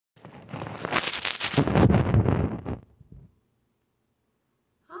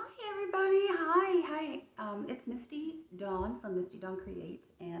Dawn from Misty Dawn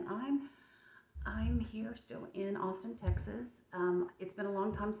Creates, and I'm here still in Austin, Texas. It's been a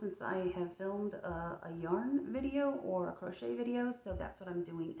long time since I have filmed a yarn video or a crochet video, so that's what I'm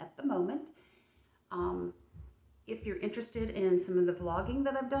doing at the moment. If you're interested in some of the vlogging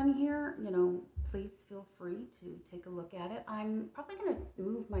that I've done here, please feel free to take a look at it. I'm probably going to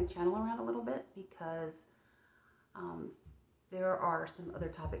move my channel around a little bit because there are some other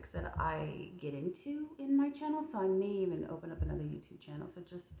topics that I get into in my channel, so I may even open up another YouTube channel. So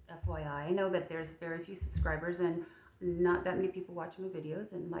just FYI, I know that there's very few subscribers and not that many people watch my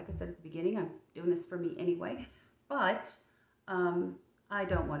videos, and like I said at the beginning, I'm doing this for me anyway, but I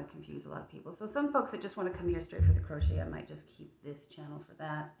don't want to confuse a lot of people. So some folks that just want to come here straight for the crochet, I might just keep this channel for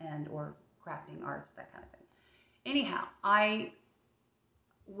that, and or crafting arts, that kind of thing. Anyhow, I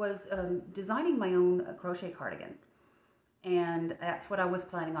was designing my own crochet cardigan, and that's what I was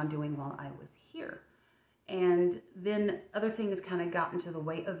planning on doing while I was here. And then other things kind of got into the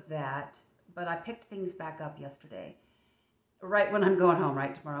way of that, but I picked things back up yesterday, right when I'm going home,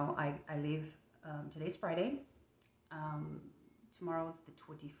 right? Tomorrow I leave, today's Friday. Tomorrow's the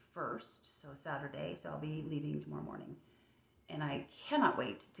 21st, so Saturday, so I'll be leaving tomorrow morning. And I cannot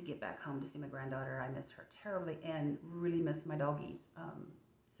wait to get back home to see my granddaughter. I miss her terribly and really miss my doggies.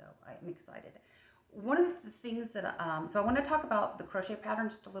 So I'm excited. One of the things that, so I want to talk about the crochet pattern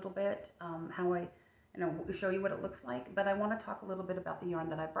just a little bit, how I, show you what it looks like, but I want to talk a little bit about the yarn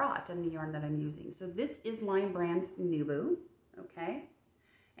that I brought and the yarn that I'm using. So this is Lionbrand Nuboo, okay?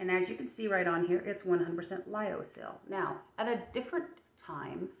 And as you can see right on here, it's 100% lyocell. Now, at a different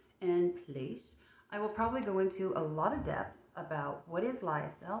time and place, I will probably go into a lot of depth about what is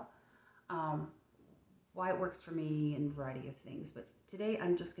lyocell, why it works for me, and a variety of things. But today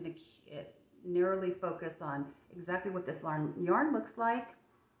I'm just going to narrowly focus on exactly what this yarn looks like,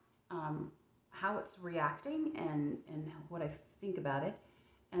 how it's reacting, and what I think about it,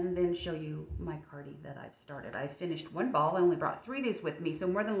 and then show you my cardi that I've started. I finished one ball. I only brought 3 days with me, so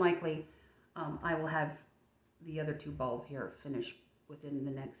more than likely I will have the other 2 balls here finished within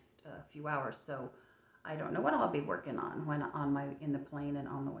the next few hours. So I don't know what I'll be working on when in the plane and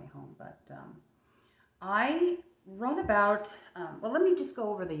on the way home, but I run about, well, let me just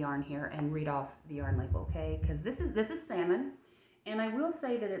go over the yarn here and read off the yarn label, okay? Because this is salmon, and I will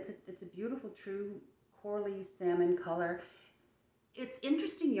say that it's a beautiful, true corally salmon color. It's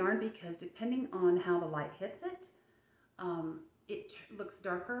interesting yarn because depending on how the light hits it, it looks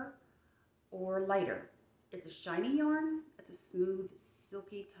darker or lighter. It's a shiny yarn. It's a smooth,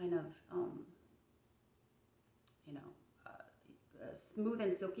 silky kind of, smooth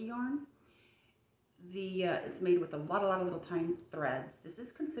and silky yarn. It's made with a lot of little tiny threads. This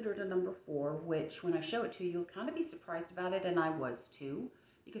is considered a number 4, which when I show it to you, you'll kind of be surprised about it, and I was too,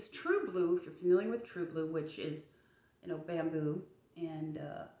 because true blue, if you're familiar with true blue, which is, bamboo and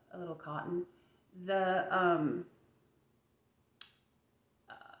a little cotton,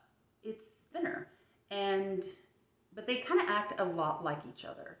 it's thinner, but they kind of act a lot like each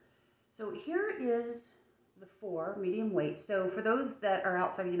other. So here is the 4 medium weight. So for those that are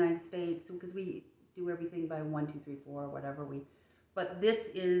outside the United States, because we do everything by 1, 2, 3, 4, whatever but this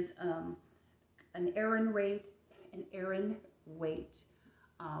is an Aran weight,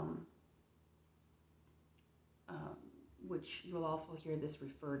 which you'll also hear this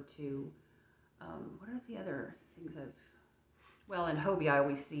referred to. What are the other things well, in Hobie I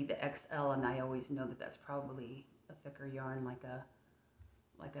always see the XL, and I always know that that's probably a thicker yarn, like a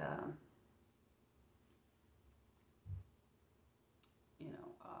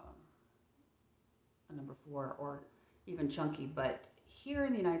number 4, or even chunky. But here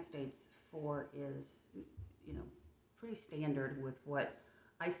in the United States, 4 is, pretty standard with what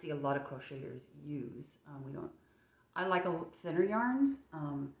I see a lot of crocheters use. I like thinner yarns.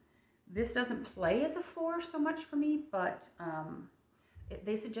 This doesn't play as a 4 so much for me, but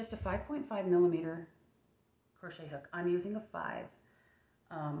they suggest a 5.5 millimeter crochet hook. I'm using a 5.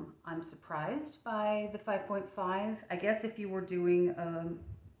 I'm surprised by the 5.5. I guess if you were doing a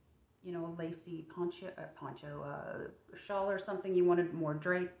lacy poncho, shawl or something, you wanted more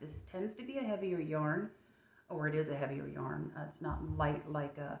drape. This tends to be a heavier yarn, or it is a heavier yarn. It's not light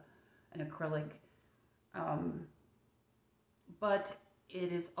like an acrylic, but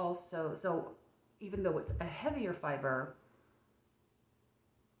it is also, so even though it's a heavier fiber,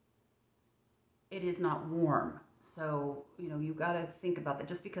 it is not warm. So, you got to think about that.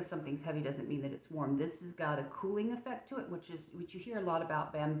 Just because something's heavy doesn't mean that it's warm. This has got a cooling effect to it, which you hear a lot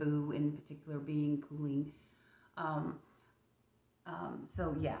about bamboo in particular being cooling.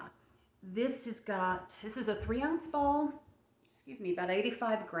 So yeah, this is a 3-ounce ball, excuse me, about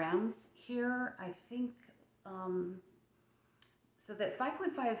 85 grams here. I think So that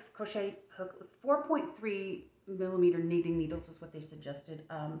 5.5 crochet hook with 4.3 millimeter knitting needles is what they suggested.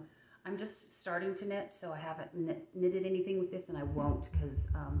 I'm just starting to knit, so I haven't knitted anything with this, and I won't, because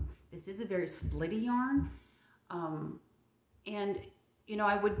this is a very splitty yarn. And you know,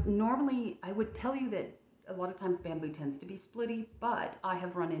 I would tell you that a lot of times bamboo tends to be splitty, but I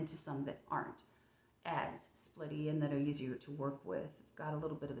have run into some that aren't as splitty and that are easier to work with. Got a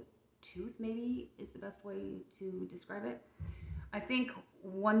little bit of a tooth, maybe is the best way to describe it. I think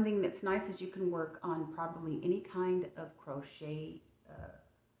one thing that's nice is you can work on probably any kind of crochet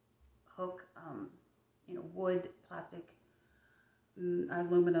hook, you know, wood, plastic,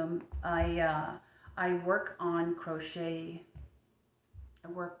 aluminum. I work on crochet. I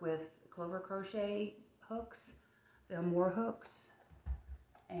work with clover crochet hooks. There are more hooks,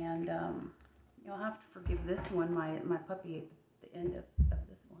 and you'll have to forgive this one, my puppy at the end of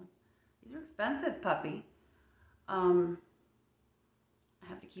this one. These are expensive, puppy. I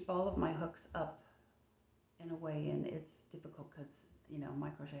have to keep all of my hooks up in a way, and it's difficult because, you know,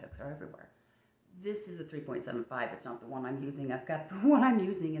 my crochet hooks are everywhere. This is a 3.75. It's not the one I'm using. I've got the one I'm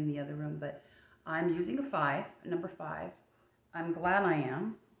using in the other room, but I'm using a 5, number 5. I'm glad I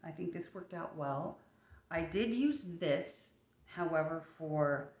am. I think this worked out well. I did use this, however,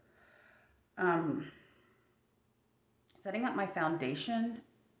 for setting up my foundation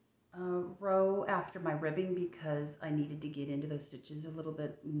row after my ribbing, because I needed to get into those stitches a little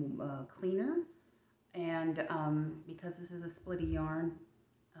bit cleaner, and because this is a splitty yarn,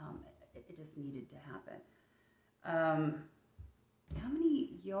 it just needed to happen. How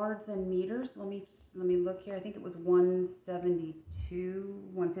many yards and meters? Let me look here. I think it was 172,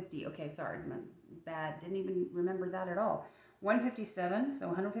 150. Okay, sorry, I'm bad. Didn't even remember that at all. 157, so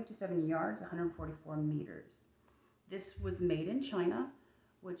 157 yards, 144 meters. This was made in China,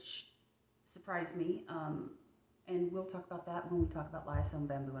 which surprised me, and we'll talk about that when we talk about lyocell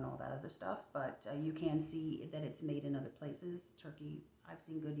bamboo and all that other stuff, but you can see that it's made in other places. Turkey, I've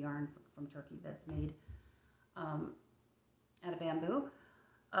seen good yarn from Turkey that's made out of bamboo.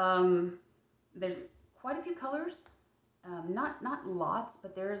 There's quite a few colors, not lots,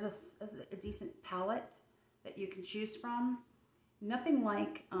 but there is a decent palette that you can choose from. Nothing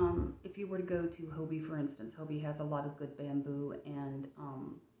like if you were to go to Hobie, for instance. Hobie has a lot of good bamboo and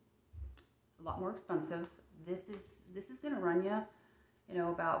a lot more expensive. This is going to run you, you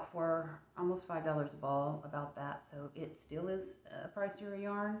know, about almost $5 a ball, about that. So it still is a pricier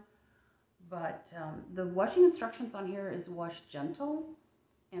yarn, but the washing instructions on here is wash gentle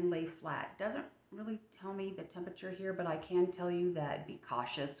and lay flat. Doesn't really tell me the temperature here, but I can tell you that be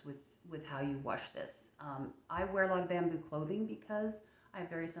cautious with how you wash this. I wear a lot of bamboo clothing because I have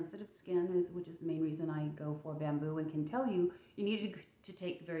very sensitive skin, which is the main reason I go for bamboo, and can tell you need to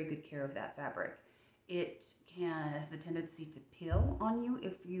take very good care of that fabric. It has a tendency to peel on you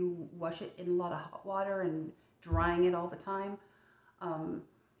if you wash it in a lot of hot water and drying it all the time.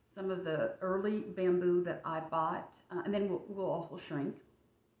 Some of the early bamboo that I bought, and then we'll also shrink.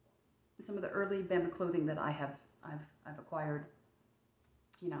 Some of the early bamboo clothing that I've acquired,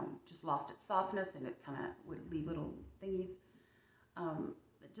 you know, just lost its softness, and it kind of would leave little thingies.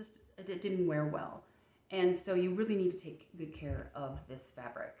 It didn't wear well, and so you really need to take good care of this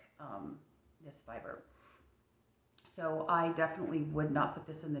fabric, this fiber. So I definitely would not put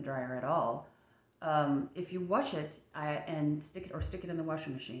this in the dryer at all. If you wash it and stick it in the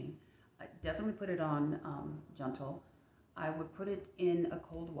washing machine, definitely put it on gentle. I would put it in a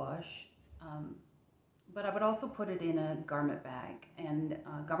cold wash. But I would also put it in a garment bag, and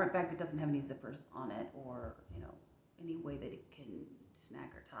a garment bag that doesn't have any zippers on it, or, you know, any way that it can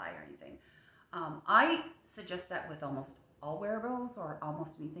snag or tie or anything. I suggest that with almost all wearables, or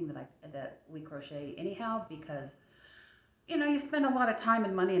almost anything that we crochet anyhow, because, you know, you spend a lot of time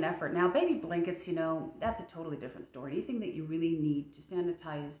and money and effort. Now, baby blankets, you know, that's a totally different story. Anything that you really need to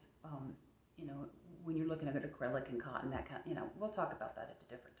sanitize, you know, when you're looking at acrylic and cotton, that kind, you know, we'll talk about that at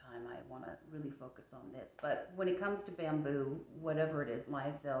a different time. I want to really focus on this. But when it comes to bamboo, whatever it is,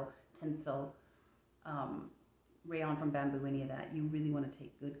 lyocell, tinsel, rayon from bamboo, any of that, you really want to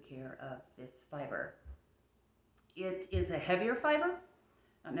take good care of this fiber. It is a heavier fiber,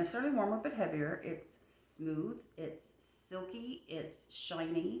 not necessarily warmer, but heavier. It's smooth, it's silky, it's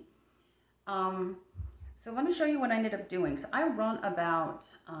shiny. So let me show you what I ended up doing. So I run about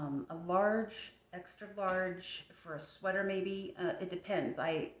a large, extra large for a sweater, maybe. It depends.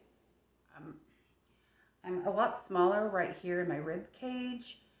 I'm a lot smaller right here in my rib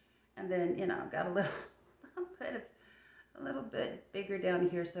cage, and then, you know, I've got a little bit bigger down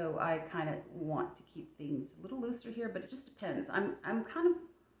here, so I kind of want to keep things a little looser here, but it just depends. I'm kind of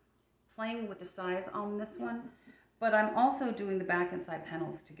playing with the size on this one. But I'm also doing the back and side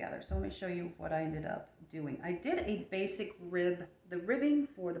panels together. So let me show you what I ended up doing. I did a basic rib. The ribbing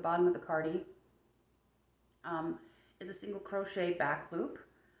for the bottom of the cardi is a single crochet back loop.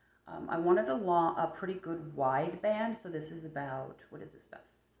 I wanted a pretty good wide band. So this is about, what is this, about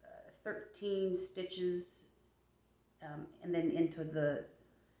 13 stitches, and then into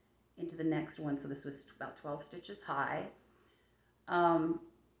the next one. So this was about 12 stitches high.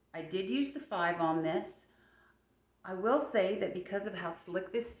 I did use the 5 on this. I will say that because of how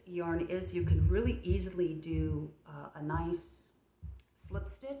slick this yarn is, you can really easily do a nice slip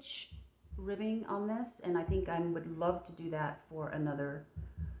stitch ribbing on this, and I think I would love to do that for another,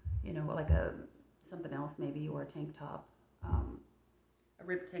 you know, like something else maybe, or a tank top, a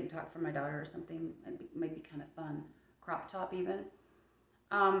ribbed tank top for my daughter or something. It might be kind of fun, crop top even.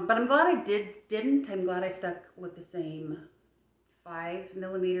 But I'm glad I didn't. I'm glad I stuck with the same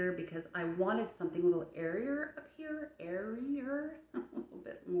 5mm because I wanted something a little airier up here, a little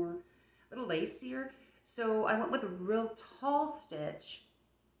bit more, a little lacier. So I went with a real tall stitch,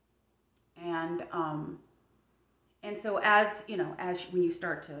 and so as you know, when you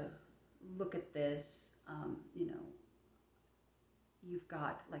start to look at this, you know, you've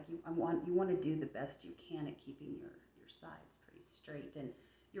got like you want to do the best you can at keeping your sides pretty straight, and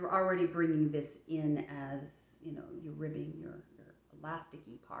you're already bringing this in as, you know, you're ribbing your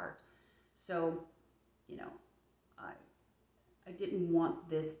elasticy part. So, you know, I didn't want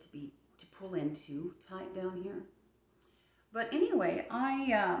this to pull in too tight down here. But anyway,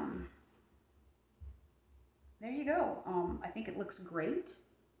 there you go. I think it looks great.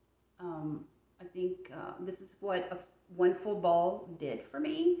 I think this is what one full ball did for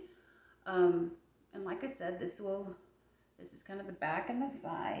me. And like I said, this is kind of the back and the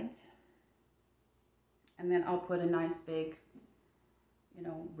sides. And then I'll put a nice big, you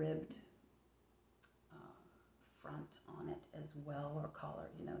know, ribbed front on it as well, or collar,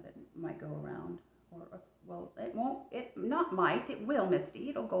 you know, that might go around, or, well, it won't, it will, Misty,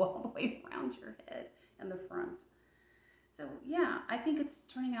 it'll go all the way around your head and the front. So yeah, I think it's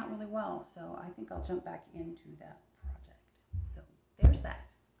turning out really well, so I think I'll jump back into that project. So there's that,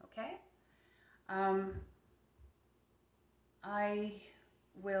 okay? I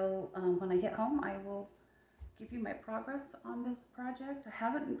will, when I get home, I will give you my progress on this project. I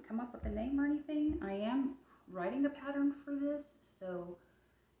haven't come up with a name or anything. I am writing a pattern for this, so,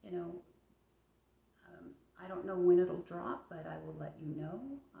 you know, I don't know when it'll drop, but I will let you know.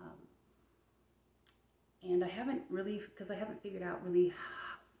 And I haven't really, because I haven't figured out really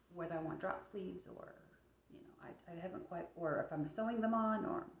whether I want drop sleeves, or, you know, I haven't quite, or if I'm sewing them on,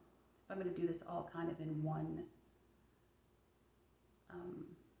 or if I'm going to do this all kind of in one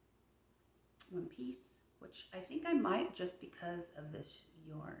piece, which I think I might, just because of this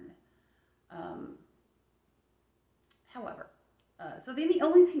yarn. However, so then the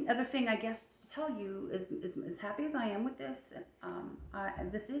only other thing I guess to tell you is as happy as I am with this,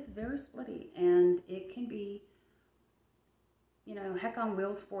 this is very splitty, and it can be, you know, heck on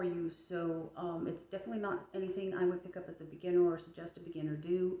wheels for you. So it's definitely not anything I would pick up as a beginner or suggest a beginner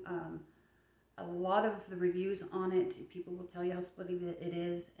do. A lot of the reviews on it, people will tell you how splitty it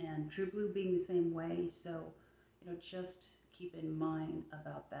is, and True Blue being the same way. So, you know, just keep in mind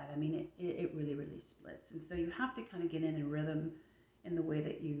about that. I mean, it really, really splits. And so you have to kind of get in a rhythm in the way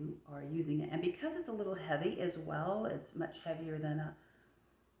that you are using it. And because it's a little heavy as well, it's much heavier than a,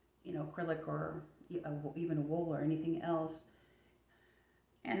 you know, acrylic or even a wool or anything else.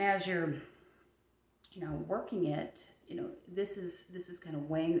 And as you're, you know, working it, you know, this is kind of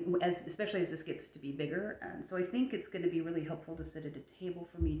weighing, especially as this gets to be bigger. And so I think it's going to be really helpful to sit at a table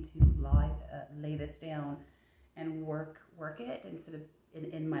for me to lay this down and work it instead of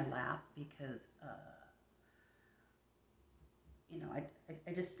in my lap, because you know,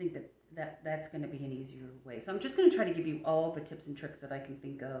 I just think that's going to be an easier way. So I'm just going to try to give you all the tips and tricks that I can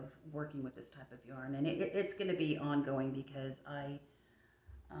think of working with this type of yarn, and it's going to be ongoing, because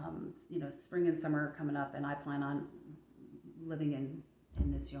you know, spring and summer are coming up, and I plan on living in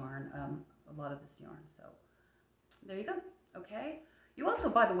this yarn, a lot of this yarn. So there you go. Okay. You also,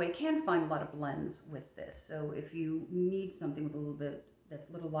 by the way, can find a lot of blends with this. So if you need something with a little bit that's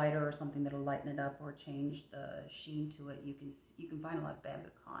a little lighter, or something that'll lighten it up or change the sheen to it, you can find a lot of bamboo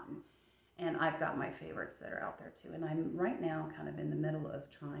cotton. And I've got my favorites that are out there too. And I'm right now kind of in the middle of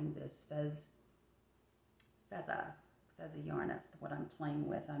trying this Feza yarn. That's what I'm playing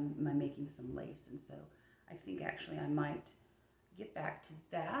with. I'm making some lace, and so I think actually I might get back to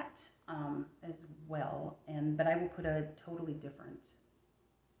that as well. But I will put a totally different,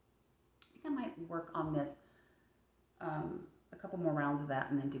 I think I might work on this a couple more rounds of that,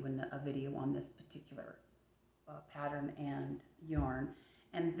 and then do a video on this particular pattern and yarn.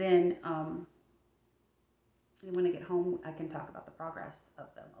 And then when I get home, I can talk about the progress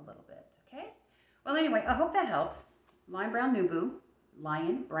of them a little bit, okay? Well, anyway, I hope that helps. Lionbrand Nuboo,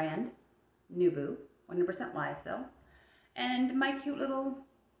 Lionbrand Nuboo, 100% lyocell. And my cute little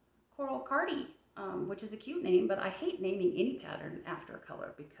coral cardi, which is a cute name, but I hate naming any pattern after a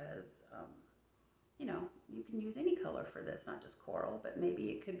color because, you know, you can use any color for this, not just coral, but maybe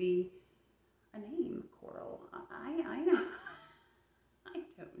it could be a name, coral. I know. I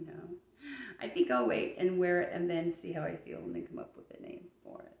don't know. I think I'll wait and wear it and then see how I feel and then come up with a name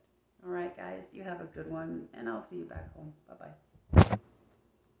for it. All right, guys, you have a good one, and I'll see you back home. Bye-bye.